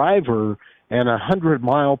a driver and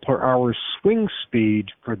 100-mile-per-hour swing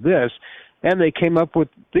speed for this, and they came up with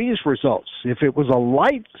these results. If it was a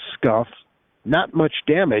light scuff, not much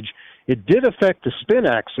damage. It did affect the spin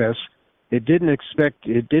axis. It didn't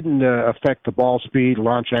affect the ball speed,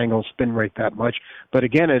 launch angle, spin rate that much. But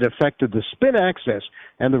again, it affected the spin axis,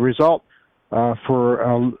 and the result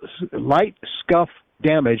for light scuff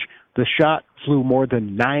damage, the shot flew more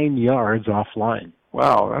than 9 yards offline.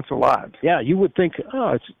 Wow, that's a lot. Yeah, you would think,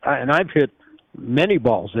 and I've hit many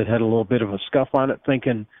balls that had a little bit of a scuff on it,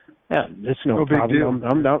 thinking, yeah, it's no problem.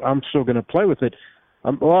 I'm still going to play with it.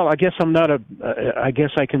 Well, I guess I guess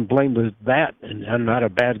I can blame that, and I'm not a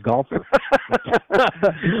bad golfer.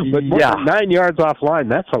 But more than 9 yards offline,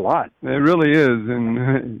 that's a lot. It really is,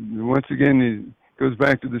 and once again, it goes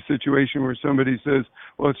back to the situation where somebody says,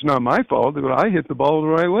 "Well, it's not my fault. But I hit the ball the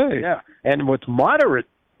right way." Yeah, and with moderate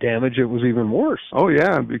damage, it was even worse. Oh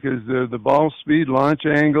yeah, because the ball speed, launch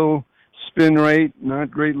angle, spin rate not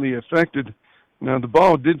greatly affected. Now the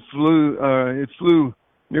ball flew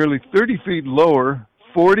nearly 30 feet lower,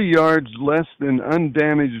 40 yards less than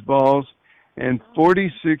undamaged balls, and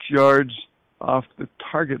 46 yards off the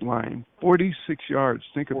target line. 46 yards.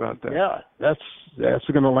 Think about that. Yeah, that's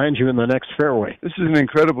going to land you in the next fairway. This is an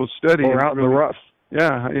incredible study. Or out in the rough.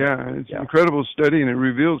 Yeah. It's an incredible study, and it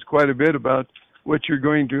reveals quite a bit about what you're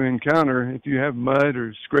going to encounter if you have mud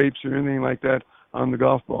or scrapes or anything like that on the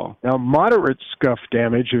golf ball. Now, moderate scuff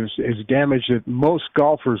damage is damage that most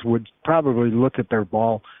golfers would probably look at their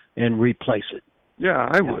ball and replace it. Yeah,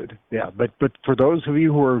 I would. Yeah, but for those of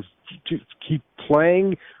you who are to keep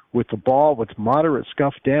playing with the ball with moderate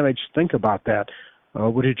scuff damage, think about that.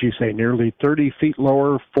 What did you say? Nearly 30 feet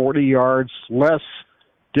lower, 40 yards less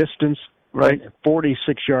distance, right?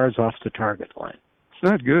 46 yards off the target line. It's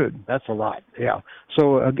not good. That's a lot. Yeah.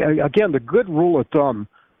 So again, the good rule of thumb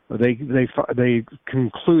they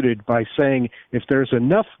concluded by saying if there's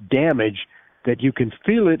enough damage that you can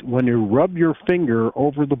feel it when you rub your finger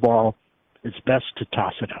over the ball, it's best to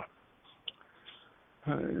toss it out.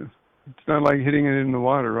 It's not like hitting it in the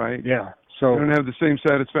water, right? Yeah. So you don't have the same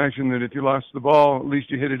satisfaction that if you lost the ball, at least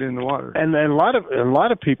you hit it in the water. And then a lot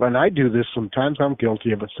of people, and I do this sometimes. I'm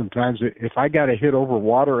guilty of it sometimes. If I got to hit over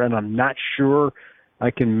water and I'm not sure I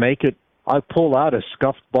can make it, I pull out a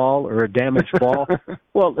scuffed ball or a damaged ball.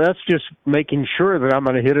 Well, that's just making sure that I'm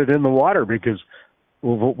going to hit it in the water because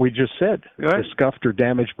what we just said, right. The scuffed or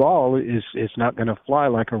damaged ball is not going to fly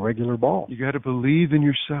like a regular ball. You got to believe in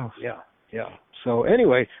yourself. Yeah. So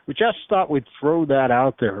anyway, we just thought we'd throw that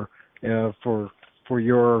out there for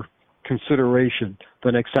your consideration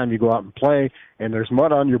the next time you go out and play and there's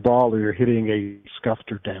mud on your ball or you're hitting a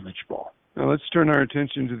scuffed or damaged ball. Now let's turn our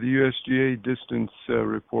attention to the USGA distance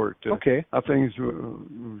report. Okay. How things were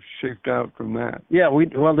shaped out from that. Yeah,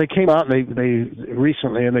 they came out and they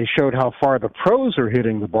recently and they showed how far the pros are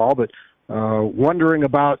hitting the ball, but wondering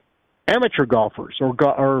about amateur golfers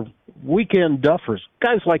or weekend duffers,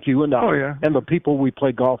 guys like you and I, and the people we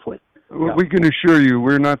play golf with. Well, we can assure you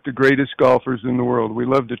we're not the greatest golfers in the world. We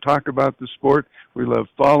love to talk about the sport. We love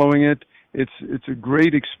following it. It's a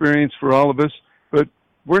great experience for all of us, but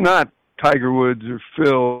we're not Tiger Woods or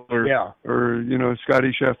Phil or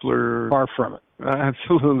Scotty Scheffler. Far from it.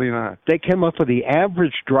 Absolutely not. They came up with the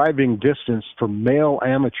average driving distance for male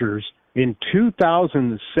amateurs in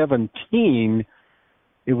 2017.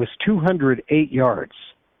 It was 208 yards.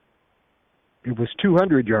 It was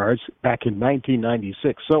 200 yards back in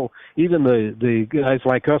 1996. So even the guys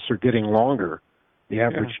like us are getting longer, the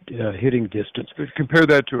average hitting distance. But compare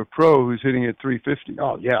that to a pro who's hitting at 350.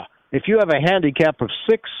 Oh, yeah. If you have a handicap of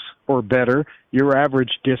 6 or better, your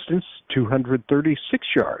average distance, 236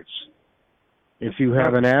 yards. If you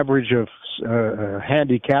have an average of a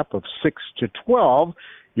handicap of 6 to 12,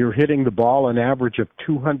 you're hitting the ball an average of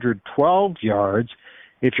 212 yards.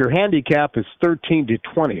 If your handicap is 13 to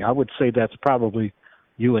 20, I would say that's probably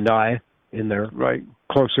you and I in there, right?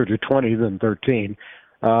 Closer to 20 than 13.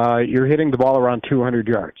 You're hitting the ball around 200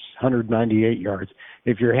 yards, 198 yards.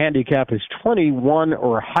 If your handicap is 21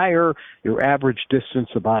 or higher, your average distance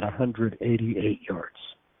about 188 yards.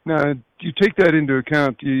 Now, you take that into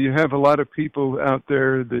account. You have a lot of people out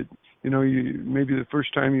there that, maybe the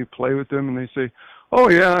first time you play with them and they say, oh,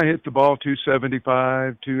 yeah, I hit the ball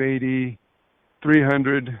 275, 280,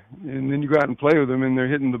 300, and then you go out and play with them and they're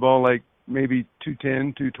hitting the ball like maybe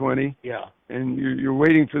 210, 220. Yeah. And you're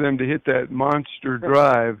waiting for them to hit that monster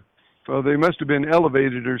drive. Well, they must have been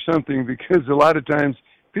elevated or something because a lot of times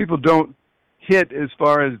people don't hit as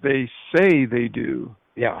far as they say they do.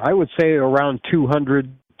 Yeah, I would say around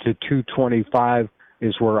 200 to 225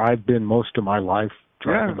 is where I've been most of my life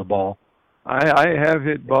driving the ball. I have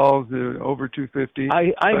hit balls over 250.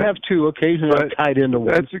 I have too. Occasionally I've tied into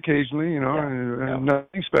one. That's occasionally,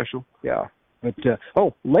 nothing special. Yeah. But,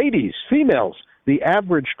 ladies, females, the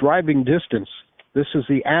average driving distance, this is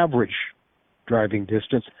the average driving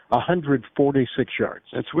distance, 146 yards.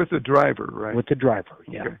 That's with the driver, right? With the driver,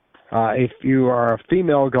 yeah. Okay. If you are a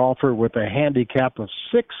female golfer with a handicap of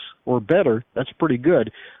 6 or better, that's pretty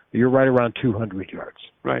good. You're right around 200 yards.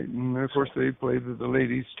 Right, and of course they play the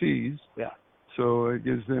ladies' tees. Yeah. So it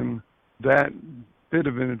gives them that bit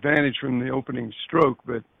of an advantage from the opening stroke,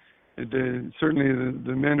 but certainly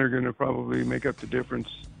the men are going to probably make up the difference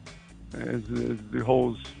as the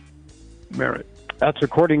holes merit. That's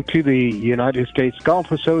according to the United States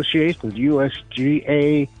Golf Association, the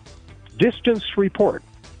USGA distance report.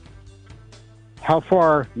 How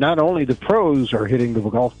far not only the pros are hitting the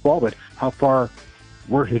golf ball, but how far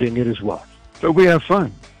we're hitting it as well. So we have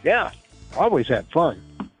fun. Yeah, always have fun.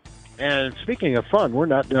 And speaking of fun, we're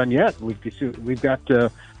not done yet. We've got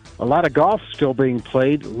a lot of golf still being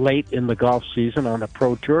played late in the golf season on the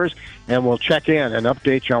Pro Tours, and we'll check in and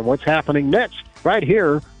update you on what's happening next right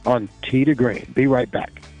here on Tee to Green. Be right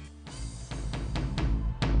back.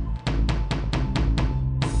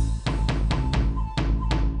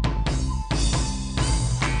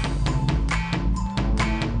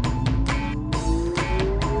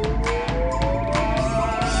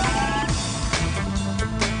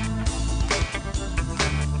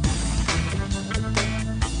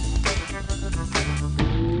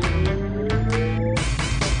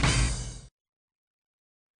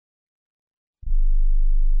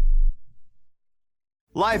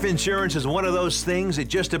 Life insurance is one of those things that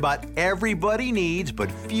just about everybody needs,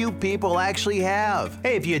 but few people actually have.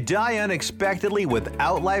 Hey, if you die unexpectedly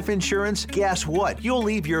without life insurance, guess what? You'll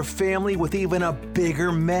leave your family with even a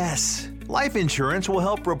bigger mess. Life insurance will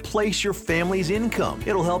help replace your family's income.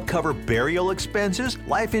 It'll help cover burial expenses.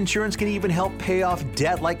 Life insurance can even help pay off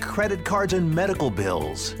debt like credit cards and medical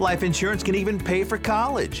bills. Life insurance can even pay for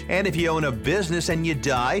college. And if you own a business and you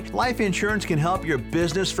die, life insurance can help your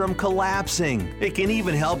business from collapsing. It can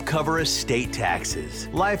even help cover estate taxes.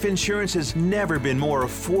 Life insurance has never been more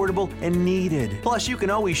affordable and needed. Plus, you can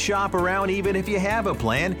always shop around even if you have a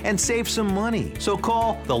plan and save some money. So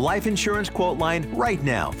call the Life Insurance Quote Line right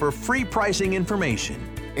now for free pricing information.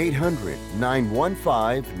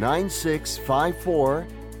 800-915-9654.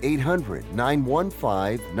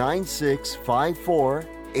 800-915-9654.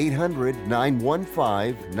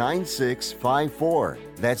 800-915-9654.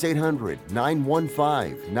 That's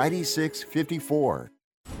 800-915-9654.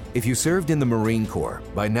 If you served in the Marine Corps,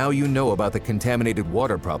 by now you know about the contaminated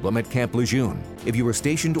water problem at Camp Lejeune. If you were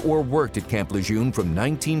stationed or worked at Camp Lejeune from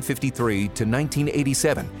 1953 to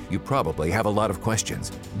 1987, you probably have a lot of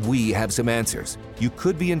questions. We have some answers. You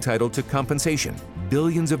could be entitled to compensation.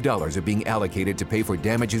 Billions of dollars are being allocated to pay for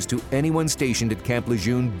damages to anyone stationed at Camp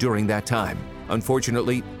Lejeune during that time.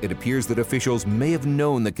 Unfortunately, it appears that officials may have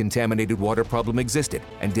known the contaminated water problem existed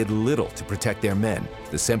and did little to protect their men.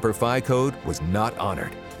 The Semper Fi Code was not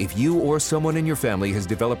honored. If you or someone in your family has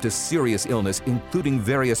developed a serious illness, including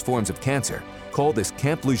various forms of cancer, call this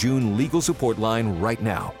Camp Lejeune legal support line right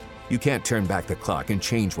now. You can't turn back the clock and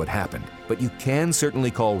change what happened, but you can certainly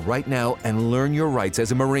call right now and learn your rights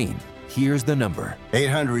as a Marine. Here's the number.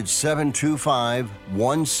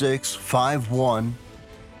 800-725-1651.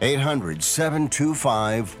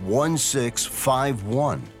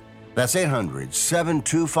 800-725-1651. That's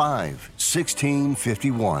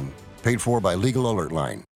 800-725-1651. Paid for by Legal Alert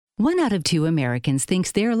Line. 1 out of 2 Americans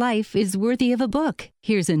thinks their life is worthy of a book.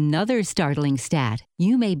 Here's another startling stat.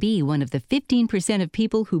 You may be one of the 15% of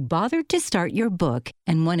people who bothered to start your book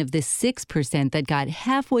and one of the 6% that got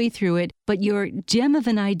halfway through it, but your gem of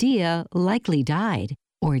an idea likely died.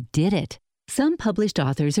 Or did it? Some published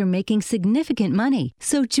authors are making significant money,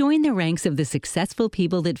 so join the ranks of the successful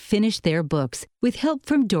people that finish their books with help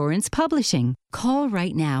from Dorrance Publishing. Call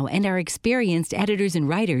right now and our experienced editors and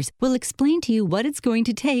writers will explain to you what it's going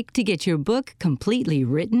to take to get your book completely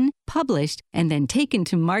written, published, and then taken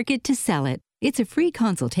to market to sell it. It's a free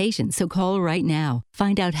consultation, so call right now.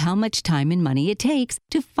 Find out how much time and money it takes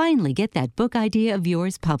to finally get that book idea of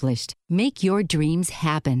yours published. Make your dreams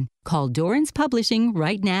happen. Call Dorrance Publishing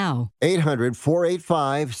right now.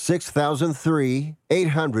 800-485-6003.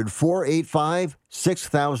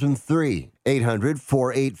 800-485-6003.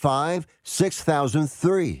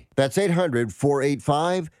 800-485-6003. That's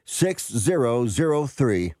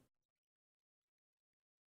 800-485-6003.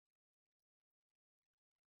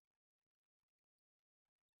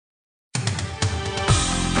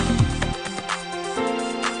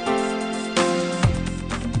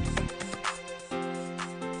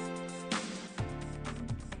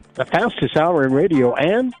 The fastest hour in radio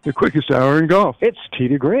and the quickest hour in golf. It's Tee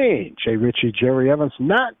to Green. Jay Ritchie, Jerry Evans,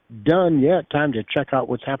 not done yet. Time to check out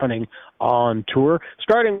what's happening on tour.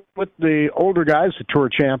 Starting with the older guys, the tour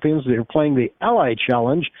champions. They're playing the Ally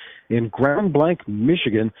Challenge in Grand Blanc,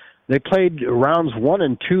 Michigan. They played rounds 1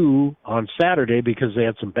 and 2 on Saturday because they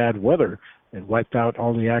had some bad weather and wiped out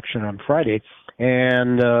all the action on Friday.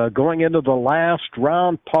 And going into the last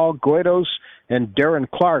round, Paul Guidos and Darren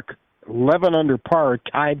Clark 11 under par,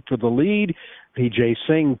 tied for the lead. P.J.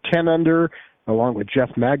 Singh, 10 under, along with Jeff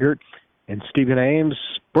Maggart and Stephen Ames.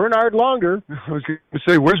 Bernard Longer. I was going to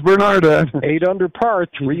say, where's Bernard at? 8 under par,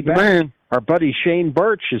 3 back. Man. Our buddy Shane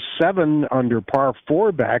Birch is 7 under par,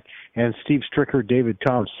 4 back. And Steve Stricker, David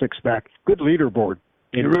Tom, 6 back. Good leaderboard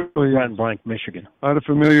in Grand Blanc, Michigan. A lot of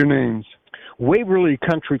familiar names. Waverly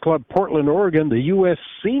Country Club, Portland, Oregon, the U.S.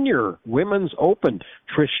 Senior Women's Open.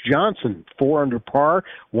 Trish Johnson, 4 under par,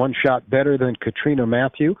 1 shot better than Katrina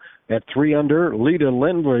Matthew. At 3 under, Lita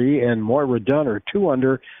Lindley and Moira Dunn are 2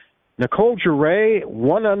 under. Nicole Giray,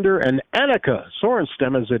 1 under, and Annika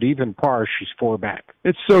Sorenstam is at even par. She's 4 back.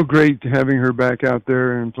 It's so great having her back out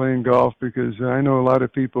there and playing golf because I know a lot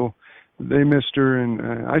of people, they missed her,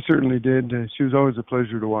 and I certainly did. She was always a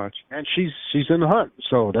pleasure to watch. And she's in the hunt,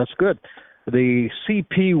 so that's good. The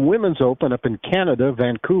CP Women's Open up in Canada,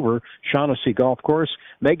 Vancouver, Shaughnessy Golf Course.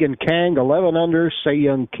 Megan Kang, 11 under.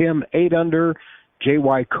 Se-Young Kim, 8 under.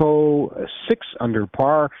 J.Y. Ko, 6 under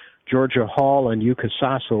par. Georgia Hall and Yuka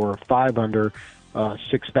Sasso are 5 under,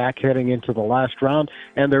 6 back heading into the last round.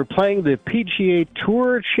 And they're playing the PGA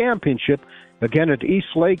Tour Championship again at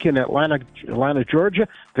East Lake in Atlanta, Georgia.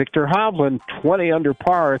 Victor Hovland, 20 under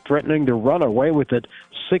par, threatening to run away with it.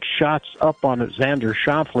 6 shots up on Xander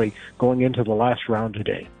Schauffele going into the last round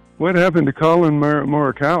today. What happened to Colin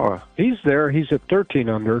Morikawa? He's there. He's at 13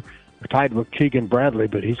 under. tied with Keegan Bradley,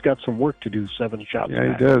 but he's got some work to do, 7 shots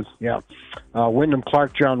back. He does. Yeah. Wyndham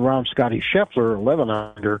Clark, John Rahm, Scotty Scheffler, 11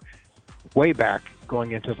 under, way back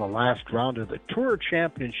going into the last round of the Tour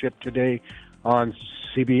Championship today on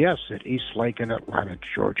CBS at East Lake in Atlanta,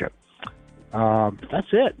 Georgia. That's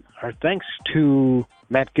it. Our thanks to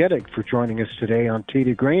Matt Gettig for joining us today on Tee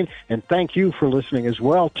to Green, and thank you for listening as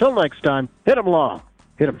well. Till next time, hit 'em long,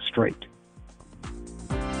 hit 'em straight.